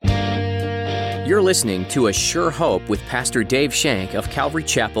You're listening to A Sure Hope with Pastor Dave Shank of Calvary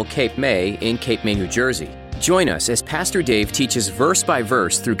Chapel, Cape May in Cape May, New Jersey. Join us as Pastor Dave teaches verse by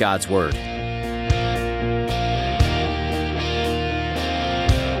verse through God's Word.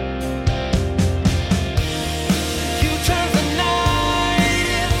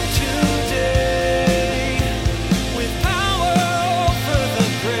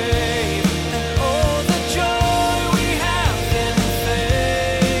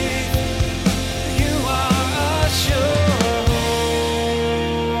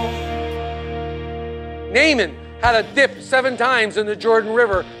 Naaman had to dip 7 times in the Jordan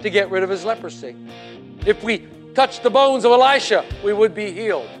River to get rid of his leprosy. If we touched the bones of Elisha, we would be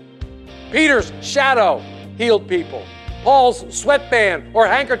healed. Peter's shadow healed people. Paul's sweatband or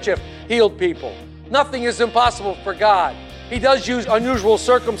handkerchief healed people. Nothing is impossible for God. He does use unusual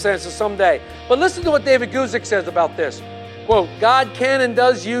circumstances someday. But listen to what David Guzik says about this. Quote, God can and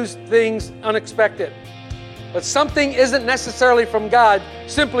does use things unexpected. But something isn't necessarily from God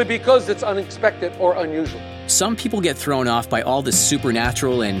simply because it's unexpected or unusual. Some people get thrown off by all the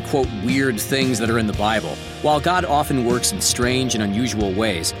supernatural and, quote, weird things that are in the Bible. While God often works in strange and unusual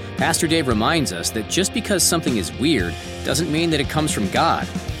ways, Pastor Dave reminds us that just because something is weird doesn't mean that it comes from God.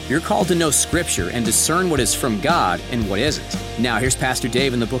 You're called to know Scripture and discern what is from God and what isn't. Now here's Pastor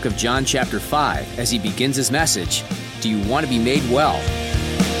Dave in the book of John chapter 5 as he begins his message, Do You Want to Be Made Well?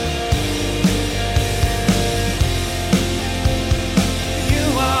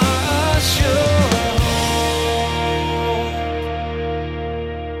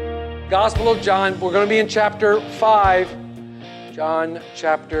 Gospel of John, we're going to be in chapter 5. John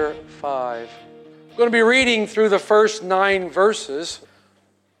chapter 5. We're going to be reading through the first 9 verses.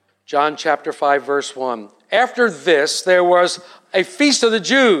 John chapter 5, verse 1. After this, there was a feast of the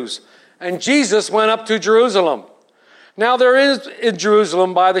Jews, and Jesus went up to Jerusalem. Now there is in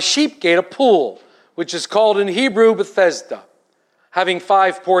Jerusalem by the sheep gate a pool, which is called in Hebrew Bethesda, having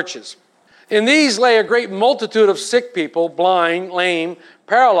 5 porches. In these lay a great multitude of sick people, blind, lame,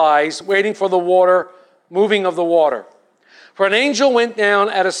 paralyzed, waiting for the moving of the water. For an angel went down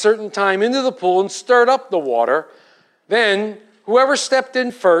at a certain time into the pool and stirred up the water. Then whoever stepped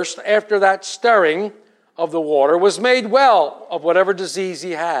in first after that stirring of the water was made well of whatever disease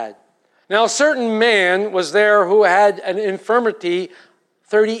he had. Now a certain man was there who had an infirmity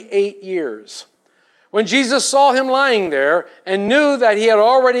 38 years. When Jesus saw him lying there and knew that he had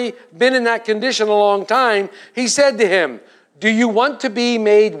already been in that condition a long time, he said to him, Do you want to be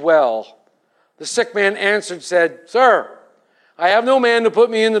made well? The sick man answered, said, Sir, I have no man to put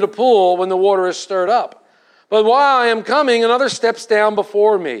me into the pool when the water is stirred up. But while I am coming, another steps down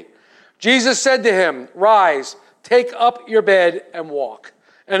before me. Jesus said to him, Rise, take up your bed and walk.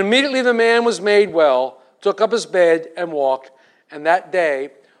 And immediately the man was made well, took up his bed and walked, and that day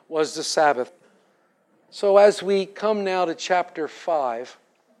was the Sabbath. So as we come now to chapter 5,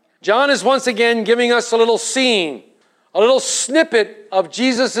 John is once again giving us a little scene, a little snippet of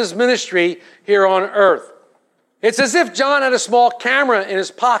Jesus' ministry here on earth. It's as if John had a small camera in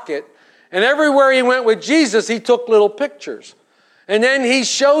his pocket, and everywhere he went with Jesus, he took little pictures. And then he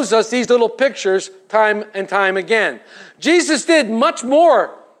shows us these little pictures time and time again. Jesus did much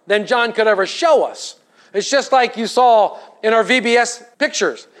more than John could ever show us. It's just like you saw in our VBS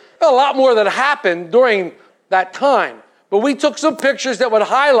pictures. A lot more that happened during that time. But we took some pictures that would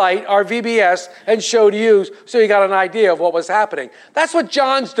highlight our VBS and show to you so you got an idea of what was happening. That's what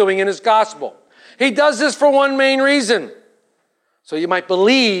John's doing in his gospel. He does this for one main reason. So you might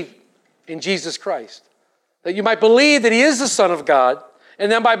believe in Jesus Christ. That you might believe that he is the Son of God.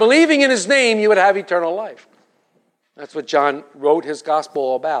 And then by believing in his name, you would have eternal life. That's what John wrote his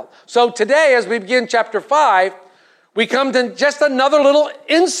gospel about. So today, as we begin chapter 5, we come to just another little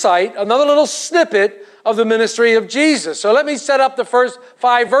insight, another little snippet of the ministry of Jesus. So let me set up the first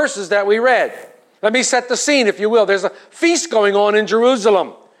 5 verses that we read. Let me set the scene, if you will. There's a feast going on in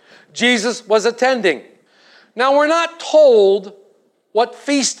Jerusalem. Jesus was attending. Now, we're not told what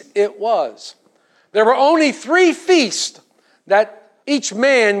feast it was. There were only 3 feasts that each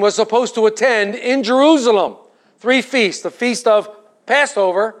man was supposed to attend in Jerusalem. 3 feasts, the Feast of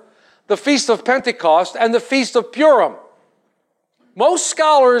Passover, the Feast of Pentecost, and the Feast of Purim. Most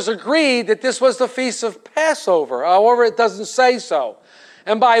scholars agree that this was the Feast of Passover. However, it doesn't say so.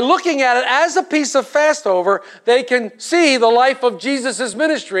 And by looking at it as a piece of Passover, they can see the life of Jesus'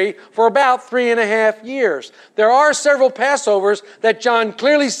 ministry for about 3.5 years. There are several Passovers that John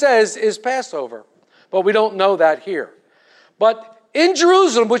clearly says is Passover, but we don't know that here. But in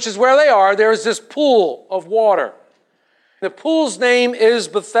Jerusalem, which is where they are, there is this pool of water. The pool's name is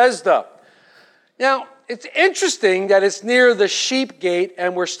Bethesda. Now, it's interesting that it's near the sheep gate,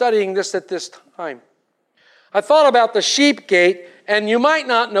 and we're studying this at this time. I thought about the sheep gate, and you might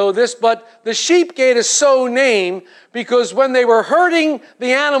not know this, but the sheep gate is so named because when they were herding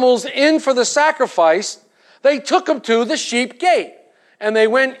the animals in for the sacrifice, they took them to the sheep gate, and they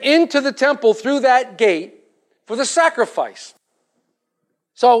went into the temple through that gate for the sacrifice.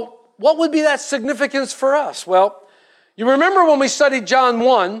 So what would be that significance for us? Well, you remember when we studied John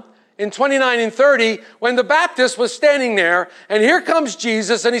 1 in 29 and 30, when the Baptist was standing there, and here comes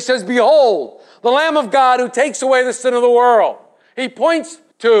Jesus, and he says, "Behold, the Lamb of God who takes away the sin of the world." He points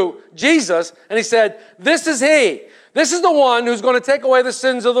to Jesus, and he said, "This is he. This is the one who's going to take away the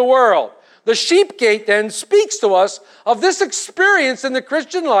sins of the world." The sheep gate then speaks to us of this experience in the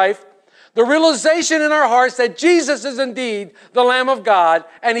Christian life, the realization in our hearts that Jesus is indeed the Lamb of God,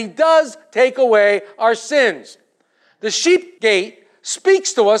 and he does take away our sins. The sheep gate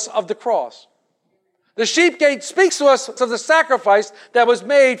speaks to us of the cross. The sheep gate speaks to us of the sacrifice that was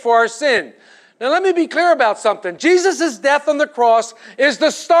made for our sin. Now let me be clear about something. Jesus' death on the cross is the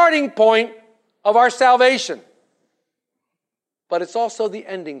starting point of our salvation. But it's also the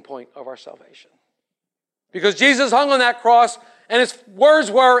ending point of our salvation. Because Jesus hung on that cross, and his words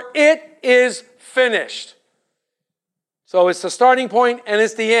were, "It is finished." So it's the starting point and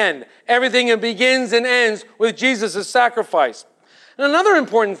it's the end. Everything begins and ends with Jesus' sacrifice. And another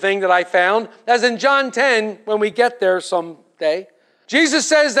important thing that I found, as in John 10, when we get there someday, Jesus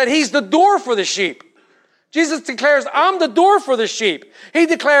says that he's the door for the sheep. Jesus declares, "I'm the door for the sheep." He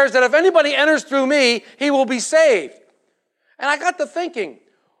declares that if anybody enters through me, he will be saved. And I got to thinking,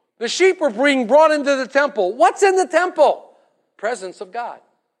 the sheep were being brought into the temple. What's in the temple? Presence of God.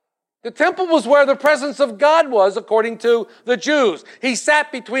 The temple was where the presence of God was, according to the Jews. He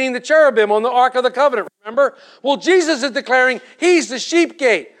sat between the cherubim on the Ark of the Covenant, remember? Well, Jesus is declaring he's the sheep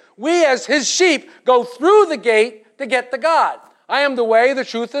gate. We as his sheep go through the gate to get to God. "I am the way, the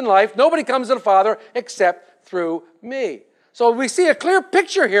truth, and life. Nobody comes to the Father except through me." So we see a clear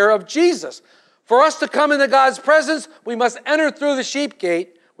picture here of Jesus. For us to come into God's presence, we must enter through the sheep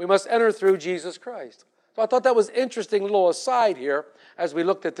gate. We must enter through Jesus Christ. So I thought that was an interesting little aside here as we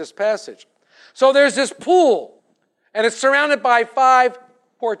looked at this passage. So there's this pool, and it's surrounded by 5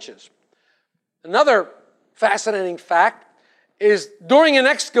 porches. Another fascinating fact is during an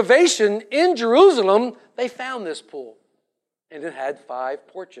excavation in Jerusalem, they found this pool. And it had 5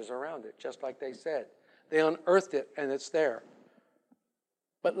 porches around it, just like they said. They unearthed it, and it's there.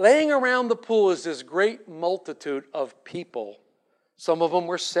 But laying around the pool is this great multitude of people. Some of them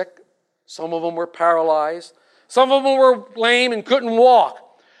were sick. Some of them were paralyzed. Some of them were lame and couldn't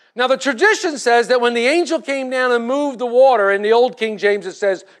walk. Now, the tradition says that when the angel came down and moved the water, in the old King James it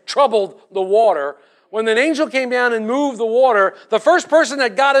says, troubled the water. When an angel came down and moved the water, the first person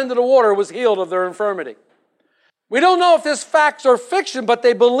that got into the water was healed of their infirmity. We don't know if this facts or fiction, but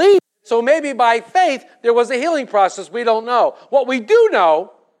they believe it. So maybe by faith, there was a healing process. We don't know. What we do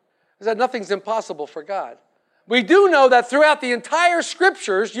know is that nothing's impossible for God. We do know that throughout the entire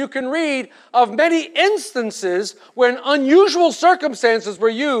scriptures, you can read of many instances when unusual circumstances were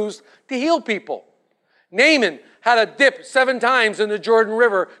used to heal people. Naaman had to dip 7 times in the Jordan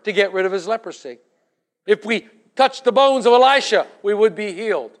River to get rid of his leprosy. If we touched the bones of Elisha, we would be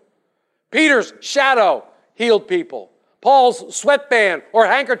healed. Peter's shadow healed people. Paul's sweatband or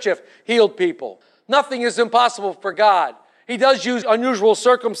handkerchief healed people. Nothing is impossible for God. He does use unusual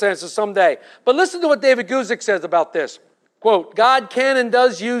circumstances someday. But listen to what David Guzik says about this. Quote, "God can and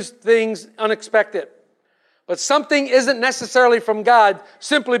does use things unexpected. But something isn't necessarily from God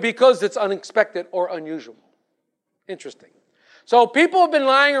simply because it's unexpected or unusual." Interesting. So people have been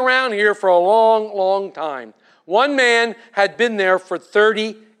lying around here for a long, long time. One man had been there for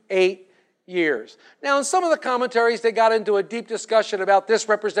 38 years. Now, in some of the commentaries, they got into a deep discussion about this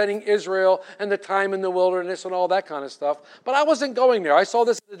representing Israel and the time in the wilderness and all that kind of stuff. But I wasn't going there. I saw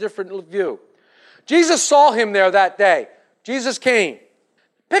this in a different view. Jesus saw him there that day. Jesus came.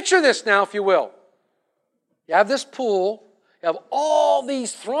 Picture this now, if you will. You have this pool. You have all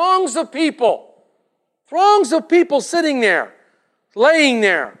these throngs of people sitting there, laying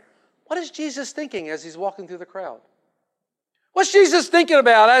there. What is Jesus thinking as he's walking through the crowd? What's Jesus thinking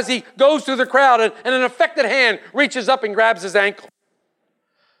about as he goes through the crowd and an affected hand reaches up and grabs his ankle?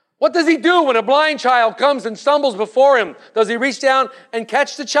 What does he do when a blind child comes and stumbles before him? Does he reach down and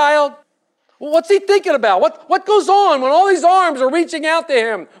catch the child? What's he thinking about? What goes on when all these arms are reaching out to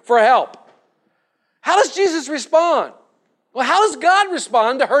him for help? How does Jesus respond? Well, how does God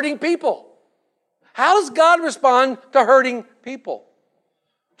respond to hurting people? How does God respond to hurting people?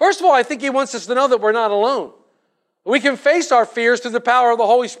 First of all, I think he wants us to know that we're not alone. We can face our fears through the power of the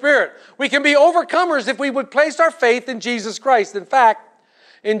Holy Spirit. We can be overcomers if we would place our faith in Jesus Christ. In fact,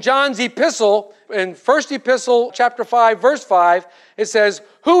 in John's epistle, in 1 Epistle, chapter 5, verse 5, it says,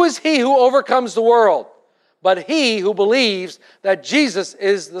 "Who is he who overcomes the world? But he who believes that Jesus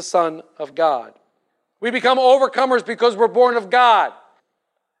is the Son of God." We become overcomers because we're born of God.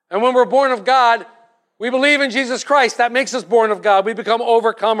 And when we're born of God, we believe in Jesus Christ. That makes us born of God. We become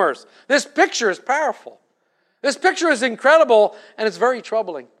overcomers. This picture is powerful. This picture is incredible, and it's very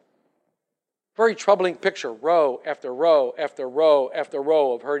troubling. Very troubling picture. Row after row after row after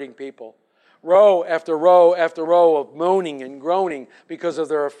row of hurting people. Row after row after row of moaning and groaning because of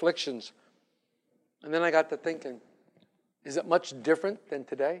their afflictions. And then I got to thinking, is it much different than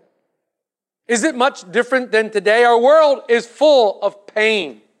today? Is it much different than today? Our world is full of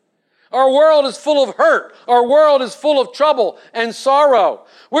pain. Our world is full of hurt. Our world is full of trouble and sorrow.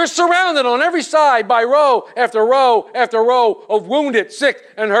 We're surrounded on every side by row after row after row of wounded, sick,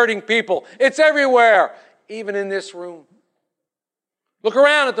 and hurting people. It's everywhere, even in this room. Look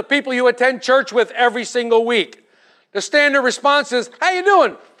around at the people you attend church with every single week. The standard response is, "How you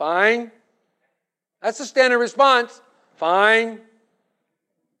doing?" "Fine." That's the standard response. "Fine."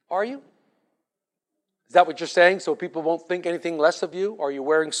 Are you? Is that what you're saying, so people won't think anything less of you? Are you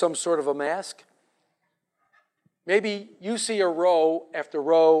wearing some sort of a mask? Maybe you see a row after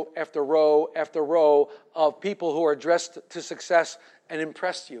row after row after row of people who are dressed to success and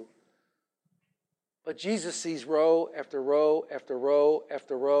impress you. But Jesus sees row after row after row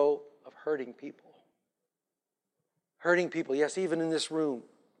after row of hurting people. Hurting people, yes, even in this room.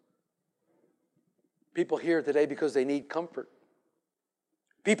 People here today because they need comfort.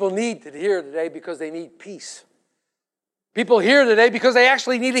 People need to hear today because they need peace. People here today because they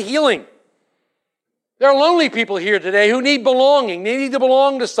actually need a healing. There are lonely people here today who need belonging. They need to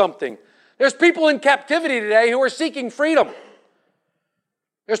belong to something. There's people in captivity today who are seeking freedom.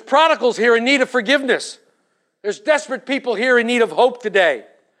 There's prodigals here in need of forgiveness. There's desperate people here in need of hope today.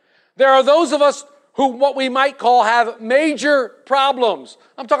 There are those of us who, what we might call, have major problems.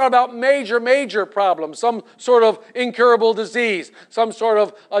 I'm talking about major problems. Some sort of incurable disease, some sort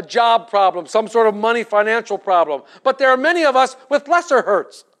of a job problem, some sort of money financial problem. But there are many of us with lesser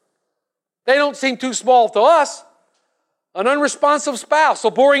hurts. They don't seem too small to us. An unresponsive spouse, a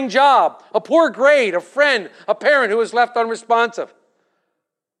boring job, a poor grade, a friend, a parent who is left unresponsive.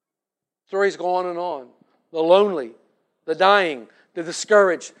 Stories go on and on. The lonely, the dying, the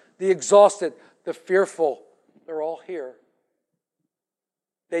discouraged, the exhausted, the fearful, they're all here.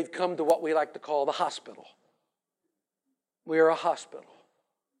 They've come to what we like to call the hospital. We are a hospital.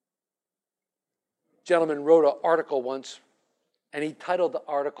 A gentleman wrote an article once, and he titled the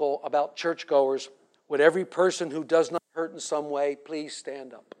article about churchgoers, "Would every person who does not hurt in some way please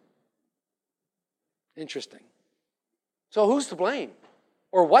stand up?" Interesting. So who's to blame?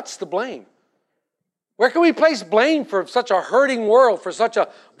 Or what's to blame? Where can we place blame for such a hurting world, for such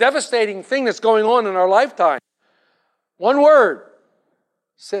a devastating thing that's going on in our lifetime? One word: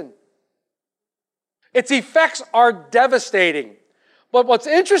 sin. Its effects are devastating. But what's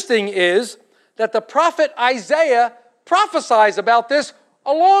interesting is that the prophet Isaiah prophesies about this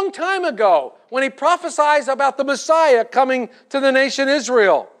a long time ago, when he prophesies about the Messiah coming to the nation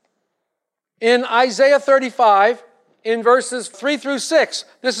Israel. In Isaiah 35, in verses 3 through 6,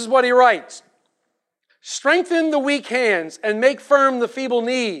 this is what he writes. "Strengthen the weak hands and make firm the feeble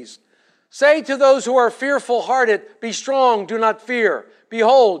knees. Say to those who are fearful-hearted, be strong, do not fear.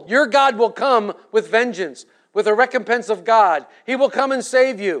 Behold, your God will come with vengeance, with a recompense of God. He will come and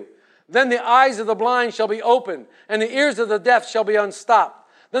save you. Then the eyes of the blind shall be opened, and the ears of the deaf shall be unstopped.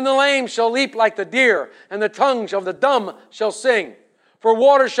 Then the lame shall leap like the deer, and the tongues of the dumb shall sing. For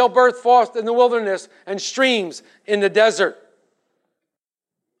water shall burst forth in the wilderness, and streams in the desert."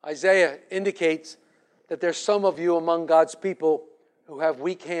 Isaiah indicates that there's some of you among God's people who have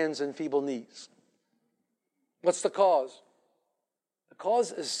weak hands and feeble knees. What's the cause? The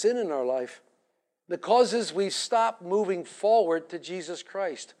cause is sin in our life. The cause is we've stopped moving forward to Jesus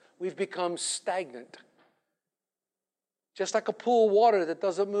Christ. We've become stagnant. Just like a pool of water that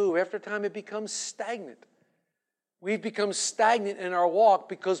doesn't move. After time, it becomes stagnant. We've become stagnant in our walk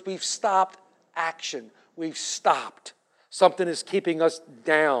because we've stopped action. We've stopped. Something is keeping us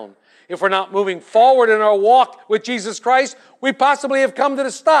down. If we're not moving forward in our walk with Jesus Christ, we possibly have come to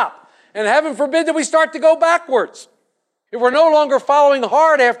the stop. And heaven forbid that we start to go backwards. If we're no longer following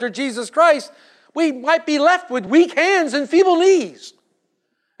hard after Jesus Christ, we might be left with weak hands and feeble knees.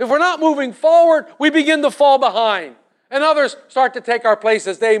 If we're not moving forward, we begin to fall behind. And others start to take our place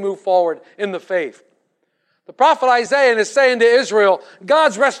as they move forward in the faith. The prophet Isaiah is saying to Israel,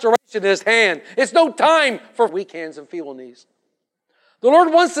 God's restoration in His hand. It's no time for weak hands and feeble knees. The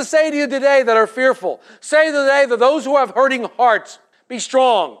Lord wants to say to you today that are fearful, say today to those who have hurting hearts, be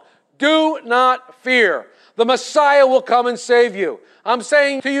strong. Do not fear. The Messiah will come and save you. I'm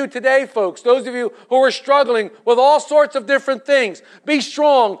saying to you today, folks, those of you who are struggling with all sorts of different things, be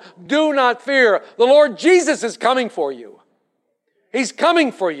strong. Do not fear. The Lord Jesus is coming for you. He's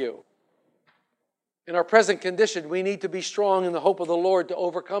coming for you. In our present condition, we need to be strong in the hope of the Lord to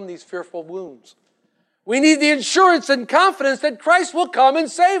overcome these fearful wounds. We need the assurance and confidence that Christ will come and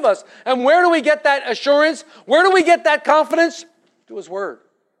save us. And where do we get that assurance? Where do we get that confidence? Through His Word.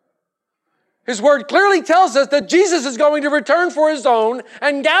 His Word clearly tells us that Jesus is going to return for His own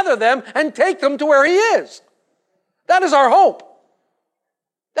and gather them and take them to where He is. That is our hope.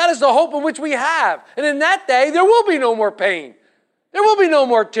 That is the hope in which we have. And in that day, there will be no more pain. There will be no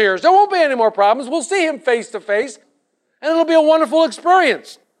more tears. There won't be any more problems. We'll see Him face to face, and it'll be a wonderful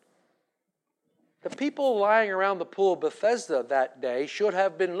experience. The people lying around the pool of Bethesda that day should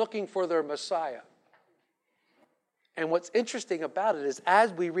have been looking for their Messiah. And what's interesting about it is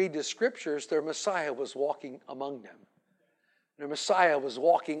as we read the Scriptures, their Messiah was walking among them. Their Messiah was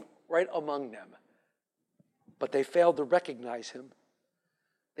walking right among them. But they failed to recognize Him.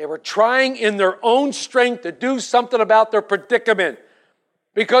 They were trying in their own strength to do something about their predicament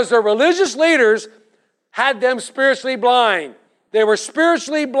because their religious leaders had them spiritually blind. They were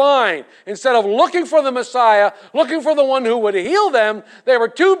spiritually blind. Instead of looking for the Messiah, looking for the one who would heal them, they were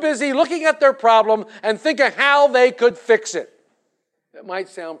too busy looking at their problem and thinking how they could fix it. That might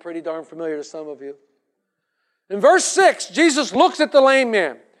sound pretty darn familiar to some of you. In verse 6, Jesus looks at the lame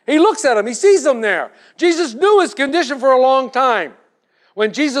man. He looks at him. He sees him there. Jesus knew his condition for a long time.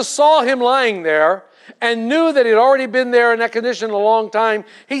 When Jesus saw him lying there and knew that he'd already been there in that condition a long time,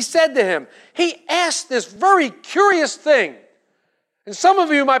 He said to him, He asked this very curious thing. And some of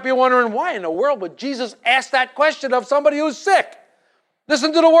you might be wondering, why in the world would Jesus ask that question of somebody who's sick?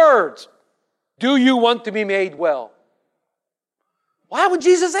 Listen to the words. Do you want to be made well? Why would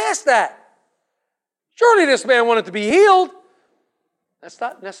Jesus ask that? Surely this man wanted to be healed. That's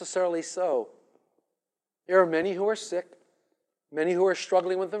not necessarily so. There are many who are sick, many who are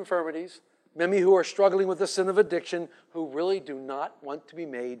struggling with infirmities, many who are struggling with the sin of addiction, who really do not want to be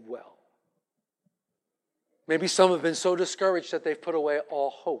made well. Maybe some have been so discouraged that they've put away all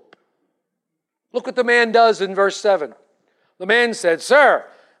hope. Look what the man does in verse 7. The man said, Sir,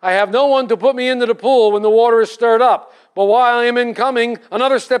 I have no one to put me into the pool when the water is stirred up, but while I am in coming,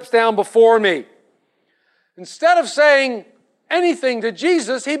 another steps down before me. Instead of saying anything to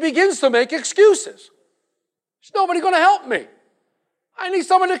Jesus, he begins to make excuses. There's nobody going to help me. I need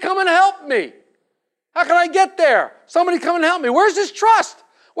someone to come and help me. How can I get there? Somebody come and help me. Where's his trust?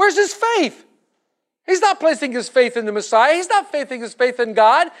 Where's his faith? He's not placing his faith in the Messiah. He's not placing his faith in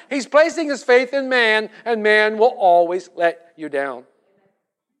God. He's placing his faith in man, and man will always let you down.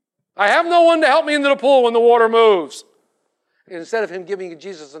 I have no one to help me into the pool when the water moves. And instead of him giving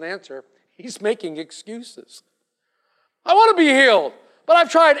Jesus an answer, he's making excuses. I want to be healed, but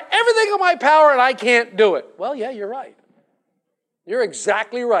I've tried everything in my power and I can't do it. Well, yeah, you're right. You're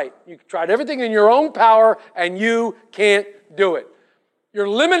exactly right. You've tried everything in your own power and you can't do it. You're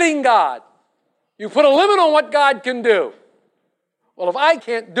limiting God. You put a limit on what God can do. Well, if I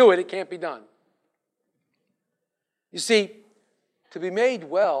can't do it, it can't be done. You see, to be made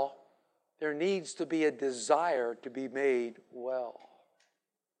well, there needs to be a desire to be made well.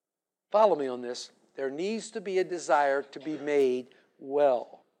 Follow me on this. There needs to be a desire to be made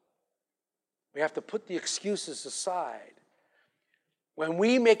well. We have to put the excuses aside. When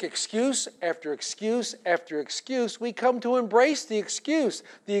we make excuse after excuse after excuse, we come to embrace the excuse.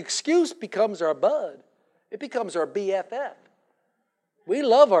 The excuse becomes our bud. It becomes our BFF. We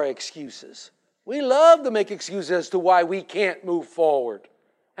love our excuses. We love to make excuses as to why we can't move forward.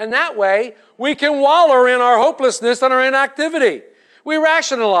 And that way, we can wallow in our hopelessness and our inactivity. We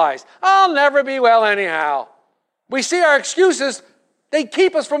rationalize. I'll never be well anyhow. We see our excuses. They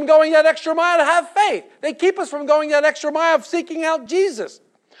keep us from going that extra mile to have faith. They keep us from going that extra mile of seeking out Jesus.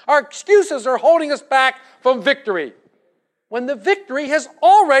 Our excuses are holding us back from victory. When the victory has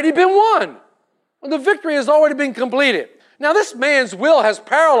already been won. When the victory has already been completed. Now this man's will has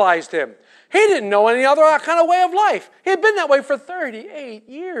paralyzed him. He didn't know any other kind of way of life. He had been that way for 38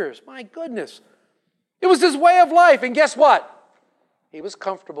 years. My goodness. It was his way of life. And guess what? He was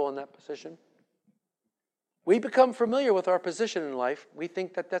comfortable in that position. We become familiar with our position in life. We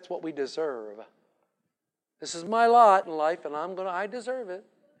think that that's what we deserve. This is my lot in life, and I deserve it.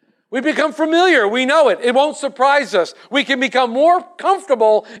 We become familiar. We know it. It won't surprise us. We can become more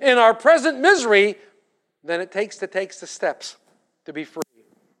comfortable in our present misery than it takes to take the steps to be free.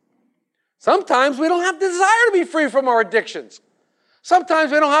 Sometimes we don't have the desire to be free from our addictions.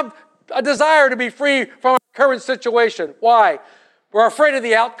 Sometimes we don't have a desire to be free from our current situation. Why? We're afraid of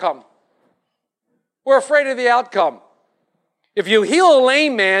the outcome. We're afraid of the outcome. If you heal a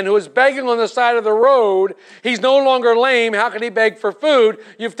lame man who is begging on the side of the road, he's no longer lame. How can he beg for food?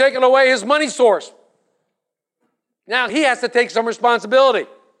 You've taken away his money source. Now he has to take some responsibility.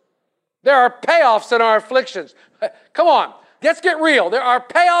 There are payoffs in our afflictions. Come on, let's get real. There are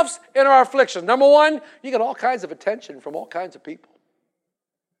payoffs in our afflictions. Number one, you get all kinds of attention from all kinds of people.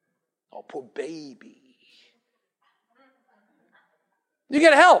 Oh, poor baby. You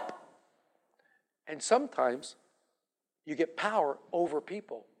get help. And sometimes you get power over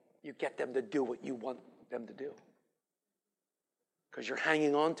people. You get them to do what you want them to do. Because you're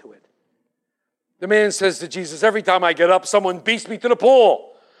hanging on to it. The man says to Jesus, every time I get up, someone beats me to the pool.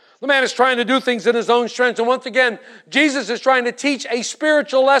 The man is trying to do things in his own strength. And once again, Jesus is trying to teach a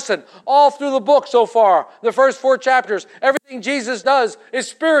spiritual lesson all through the book so far. The first 4 chapters, everything Jesus does is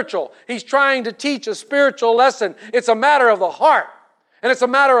spiritual. He's trying to teach a spiritual lesson. It's a matter of the heart. And it's a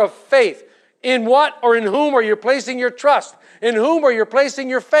matter of faith. In what or in whom are you placing your trust? In whom are you placing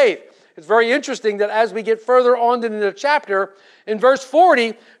your faith? It's very interesting that as we get further on in the chapter, in verse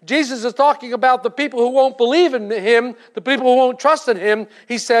 40, Jesus is talking about the people who won't believe in Him, the people who won't trust in Him.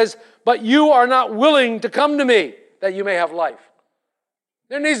 He says, but you are not willing to come to me that you may have life.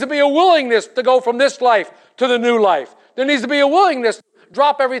 There needs to be a willingness to go from this life to the new life. There needs to be a willingness to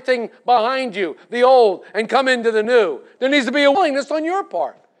drop everything behind you, the old, and come into the new. There needs to be a willingness on your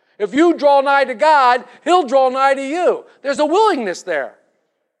part. If you draw nigh to God, He'll draw nigh to you. There's a willingness there.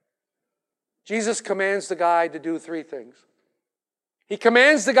 Jesus commands the guy to do 3 things. He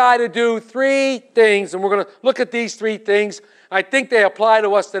commands the guy to do 3 things, and we're going to look at these 3 things. I think they apply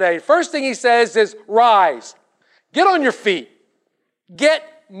to us today. First thing He says is, rise. Get on your feet. Get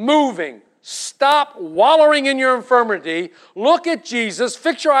moving. Stop wallowing in your infirmity. Look at Jesus.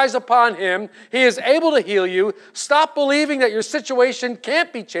 Fix your eyes upon Him. He is able to heal you. Stop believing that your situation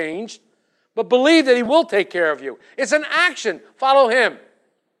can't be changed, but believe that He will take care of you. It's an action. Follow Him.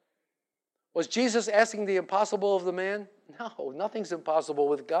 Was Jesus asking the impossible of the man? No, nothing's impossible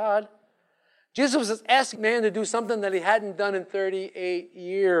with God. Jesus was asking man to do something that he hadn't done in 38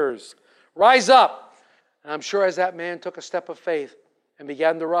 years. Rise up. And I'm sure as that man took a step of faith and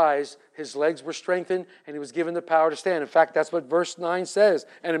began to rise, his legs were strengthened and he was given the power to stand. In fact, that's what verse 9 says.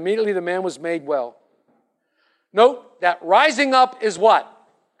 And immediately the man was made well. Note that rising up is what?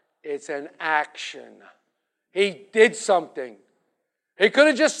 It's an action. He did something. He could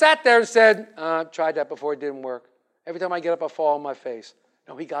have just sat there and said, tried that before, it didn't work. Every time I get up, I fall on my face.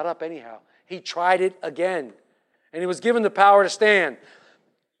 No, he got up anyhow. He tried it again. And he was given the power to stand.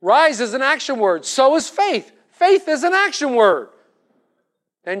 Rise is an action word. So is faith. Faith is an action word.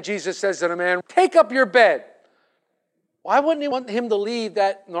 Then Jesus says to the man, take up your bed. Why wouldn't he want him to leave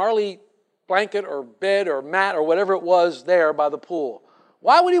that gnarly blanket or bed or mat or whatever it was there by the pool?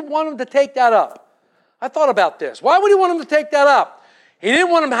 Why would he want him to take that up? I thought about this. Why would he want him to take that up? He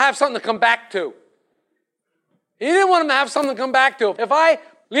didn't want him to have something to come back to. He didn't want him to have something to come back to. If I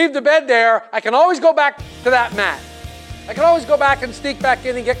leave the bed there, I can always go back to that mat. I can always go back and sneak back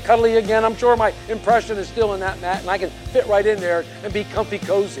in and get cuddly again. I'm sure my impression is still in that mat, and I can fit right in there and be comfy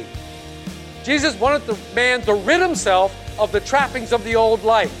cozy. Jesus wanted the man to rid himself of the trappings of the old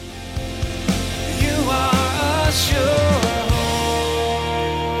life. You are a sure.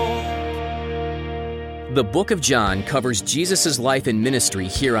 The book of John covers Jesus' life and ministry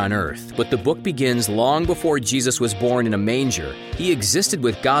here on earth, but the book begins long before Jesus was born in a manger. He existed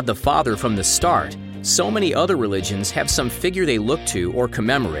with God the Father from the start. So many other religions have some figure they look to or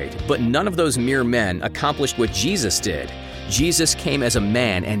commemorate, but none of those mere men accomplished what Jesus did. Jesus came as a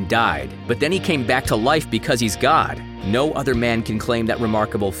man and died, but then He came back to life because He's God. No other man can claim that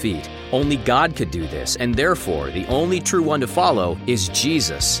remarkable feat. Only God could do this, and therefore, the only true one to follow is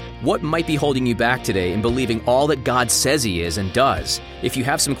Jesus. What might be holding you back today in believing all that God says He is and does? If you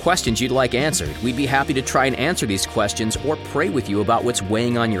have some questions you'd like answered, we'd be happy to try and answer these questions or pray with you about what's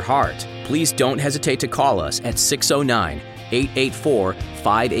weighing on your heart. Please don't hesitate to call us at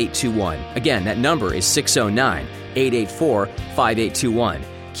 609-884-5821. Again, that number is 609-884-5821.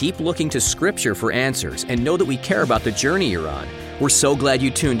 Keep looking to Scripture for answers and know that we care about the journey you're on. We're so glad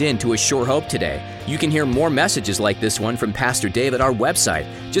you tuned in to A Sure Hope today. You can hear more messages like this one from Pastor Dave at our website.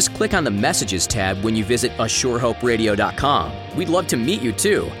 Just click on the Messages tab when you visit ASureHopeRadio.com. We'd love to meet you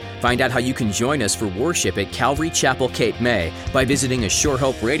too. Find out how you can join us for worship at Calvary Chapel, Cape May by visiting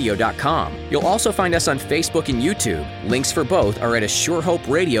ASureHopeRadio.com. You'll also find us on Facebook and YouTube. Links for both are at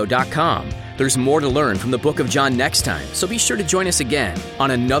ASureHopeRadio.com. There's more to learn from the book of John next time, so be sure to join us again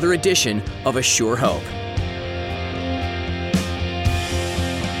on another edition of A Sure Hope.